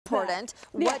important.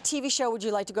 What TV show would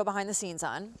you like to go behind the scenes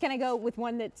on? Can I go with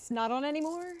one that's not on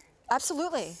anymore?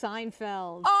 Absolutely.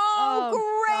 Seinfeld.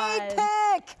 Oh, great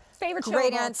pick. Favorite show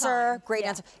Great of all answer. time. Great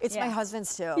answer. It's my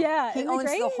husband's too. Yeah, he owns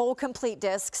the whole complete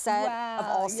disc set of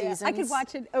all seasons. I could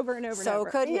watch it over and over and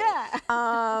over. So could he. Yeah.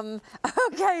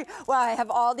 Okay. Well, I have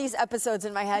all these episodes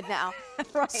in my head now.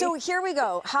 Right. So here we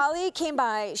go. Holly came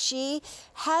by. She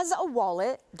has a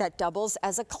wallet that doubles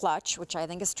as a clutch, which I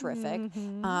think is terrific.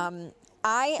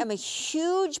 I am a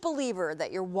huge believer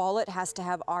that your wallet has to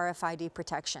have RFID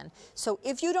protection. So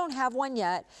if you don't have one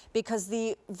yet, because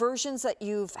the versions that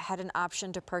you've had an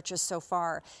option to purchase so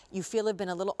far, you feel have been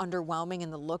a little underwhelming in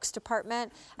the looks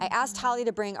department, I asked Holly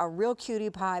to bring a real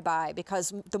cutie pie by,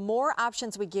 because the more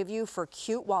options we give you for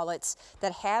cute wallets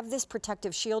that have this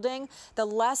protective shielding, the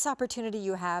less opportunity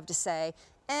you have to say,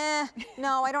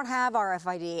 no, I don't have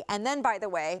RFID. And then, by the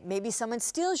way, maybe someone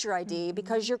steals your ID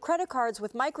because your credit cards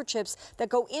with microchips that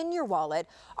go in your wallet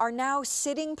are now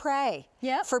sitting prey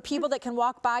for people that can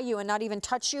walk by you and not even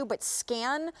touch you, but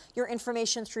scan your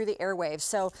information through the airwaves.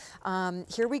 So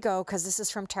here we go, because this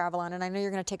is from Travelon, and I know you're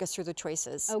going to take us through the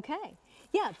choices. Okay.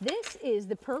 Yeah, this is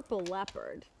the purple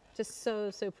leopard. Just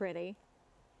so, so pretty.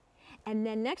 And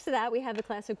then next to that, we have the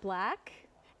classic black.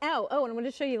 Oh, and I'm going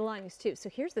to show you the linings too. So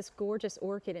here's this gorgeous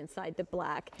orchid inside the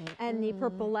black, and the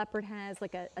purple leopard has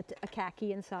like a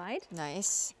khaki inside.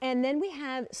 Nice. And then we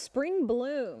have spring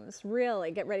blooms,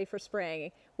 really get ready for spring,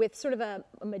 with sort of a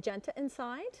magenta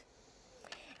inside.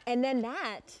 And then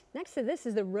next to this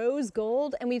is the rose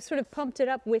gold, and we've sort of pumped it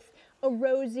up with a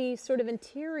rosy sort of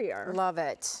interior. Love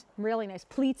it. Really nice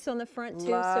pleats on the front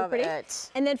too, Love so pretty. It.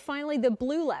 And then finally the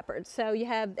blue leopard. So you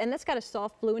have, and that's got a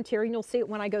soft blue interior, and you'll see it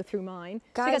when I go through mine.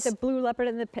 Guys, so you got the blue leopard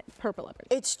and the purple leopard.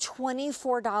 It's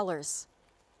 $24.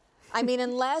 I mean,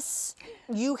 unless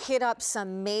you hit up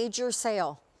some major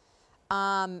sale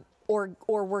or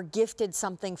were gifted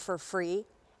something for free,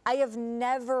 I have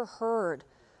never heard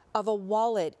of a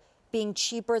wallet being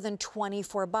cheaper than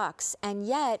 24 bucks. And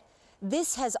yet,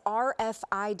 this has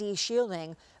RFID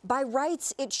shielding. By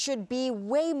rights, it should be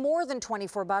way more than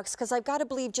 24 bucks, because I've got to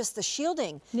believe just the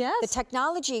shielding, the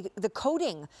technology, the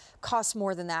coating costs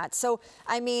more than that. So,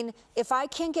 I mean, if I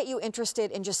can't get you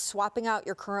interested in just swapping out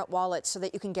your current wallet so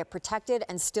that you can get protected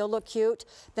and still look cute,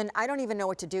 then I don't even know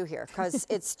what to do here, because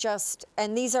it's just,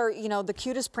 and these are, you know, the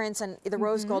cutest prints and the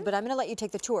rose gold, but I'm going to let you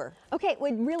take the tour. Okay,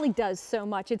 well, it really does so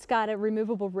much. It's got a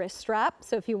removable wrist strap,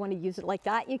 so if you want to use it like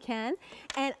that, you can.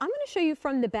 And I'm going to show you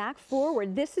from the back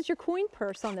forward. This is your coin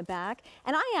purse on the back,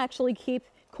 and I actually keep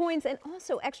coins and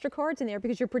also extra cards in there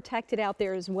because you're protected out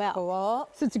there as well. Cool.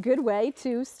 So it's a good way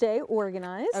to stay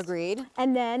organized. Agreed.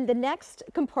 And then the next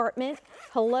compartment,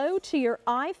 hello to your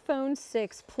iPhone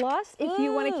 6 Plus. If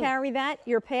you want to carry that,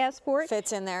 your passport.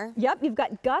 Fits in there. Yep, you've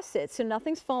got gussets, so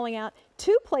nothing's falling out.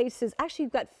 2 places, actually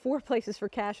you've got 4 places for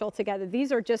cash altogether.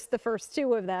 These are just the first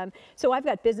 2 of them. So I've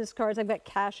got business cards, I've got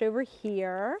cash over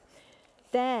here.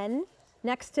 Then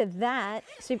next to that,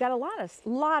 so you've got a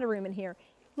lot of room in here.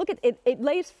 Look at it, it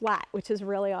lays flat, which is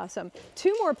really awesome.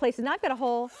 2 more places. Now I've got a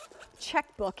whole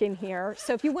checkbook in here.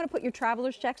 So if you want to put your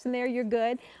traveler's checks in there, you're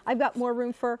good. I've got more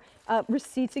room for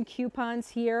receipts and coupons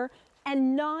here,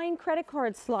 and 9 credit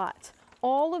card slots,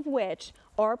 all of which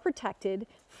are protected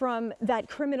from that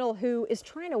criminal who is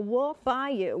trying to walk by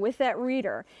you with that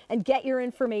reader and get your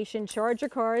information, charge your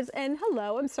cards, and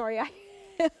hello, I'm sorry,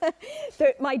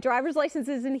 my driver's license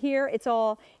is in here. It's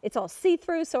all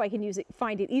see-through, so I can use it,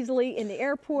 find it easily in the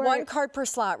airport. 1 card per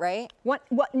slot, right? What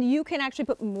you can actually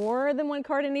put more than 1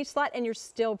 card in each slot, and you're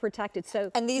still protected.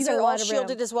 So and these are all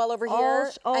shielded as well over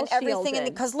here, and everything.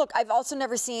 Because look, I've also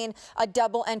never seen a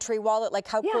double entry wallet. Like,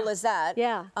 how cool is that?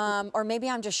 Yeah. Or maybe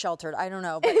I'm just sheltered. I don't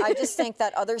know, but I just think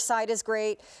that other side is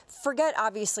great. Forget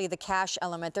obviously the cash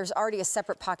element. There's already a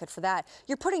separate pocket for that.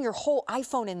 You're putting your whole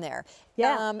iPhone in there.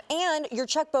 Yeah. And your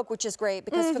checkbook, which is great,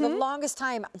 because for the longest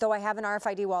time, though I have an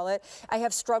RFID wallet, I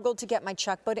have struggled to get my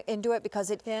checkbook into it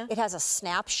because it has a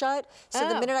snap shut. So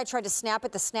the minute I try to snap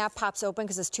it, the snap pops open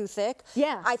because it's too thick.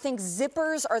 Yeah. I think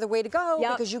zippers are the way to go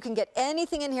because you can get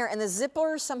anything in here, and the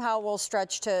zipper somehow will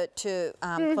stretch to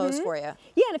close for you.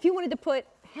 Yeah, and if you wanted to put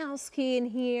house key in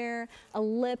here, a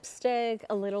lipstick,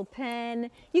 a little pen.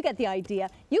 You get the idea.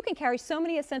 You can carry so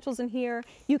many essentials in here.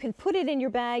 You can put it in your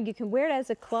bag. You can wear it as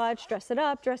a clutch, dress it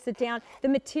up, dress it down. The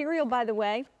material, by the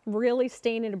way, really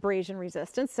stain and abrasion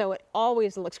resistant, so it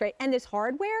always looks great. And this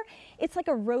hardware, it's like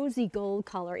a rosy gold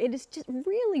color. It is just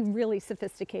really, really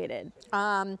sophisticated.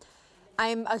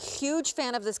 I'm a huge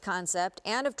fan of this concept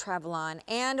and of Travelon,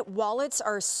 and wallets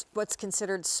are what's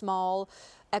considered small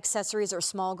accessories or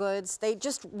small goods. They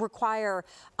just require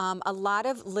a lot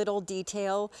of little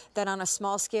detail that on a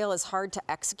small scale is hard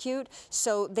to execute.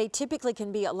 So they typically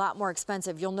can be a lot more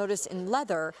expensive. You'll notice in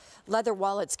leather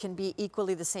wallets can be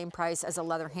equally the same price as a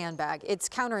leather handbag. It's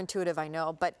counterintuitive, I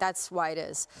know, but that's why it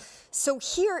is. So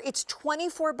here it's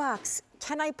 24 bucks.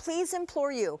 Can I please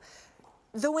implore you?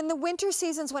 Though in the winter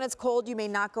seasons when it's cold, you may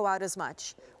not go out as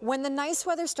much. When the nice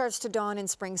weather starts to dawn in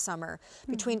spring, summer,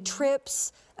 between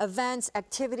trips, events,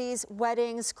 activities,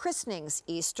 weddings, christenings,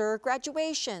 Easter,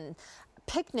 graduation,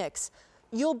 picnics,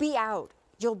 you'll be out.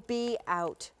 You'll be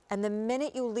out. And the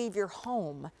minute you leave your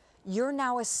home, you're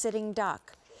now a sitting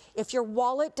duck. If your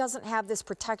wallet doesn't have this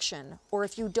protection, or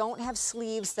if you don't have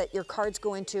sleeves that your cards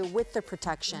go into with the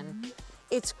protection,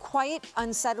 it's quite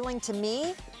unsettling to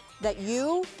me that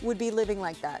you would be living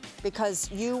like that, because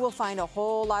you will find a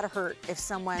whole lot of hurt if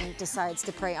someone decides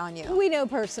to prey on you. We know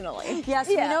personally. Yes,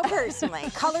 we know personally.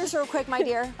 Colors real quick, my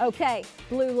dear. Okay,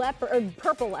 blue leopard, or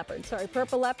purple leopard, sorry,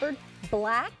 purple leopard,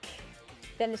 black.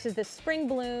 Then this is the spring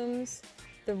blooms,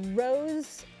 the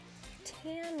rose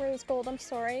gold, I'm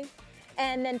sorry.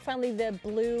 And then finally the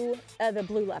blue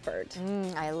leopard.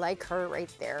 I like her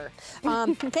right there.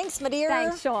 Thanks, my dear.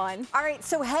 Thanks, Sean. All right,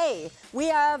 so hey, we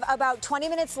have about 20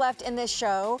 minutes left in this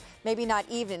show, maybe not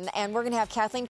even, and we're gonna have Kathleen